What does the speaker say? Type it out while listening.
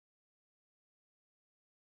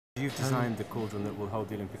you've designed the cauldron that will hold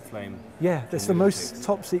the Olympic flame. Yeah, that's the most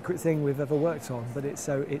top secret thing we've ever worked on. But it's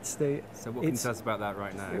the. So what can you tell us about that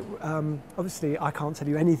right now? Obviously, I can't tell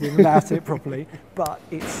you anything about it properly. But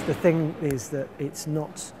the thing is that it's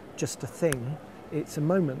not just a thing; it's a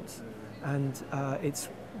moment, and it's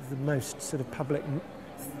the most sort of public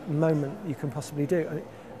moment you can possibly do.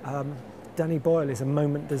 Danny Boyle is a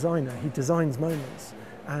moment designer. He designs moments,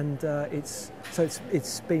 and it's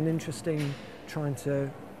been interesting trying to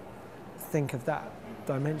think of that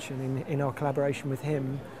dimension in our collaboration with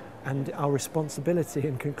him, and our responsibility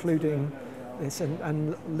in concluding this,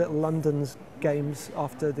 and Little London's games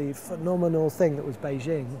after the phenomenal thing that was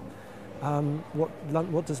Beijing.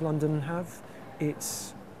 What does London have?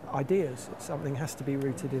 It's ideas. Something has to be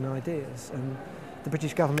rooted in ideas, and the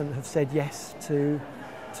British government have said yes to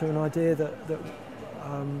an idea that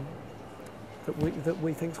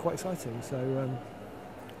we think is quite exciting. So.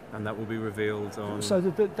 And that will be revealed on. So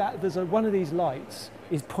there's one of these lights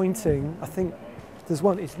is pointing. I think there's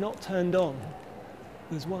one. It's not turned on.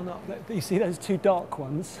 There's one up there. You see those two dark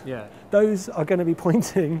ones? Yeah. Those are going to be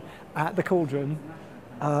pointing at the cauldron,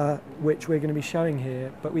 which we're going to be showing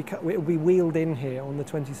here. But it will be wheeled in here on the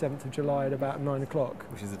 27th of July at about 9 o'clock.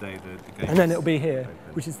 Which is the day the games. And then it'll be here, open.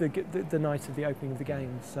 which is the night of the opening of the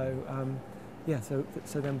games. So yeah. So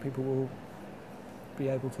then people will be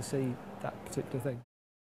able to see that particular thing.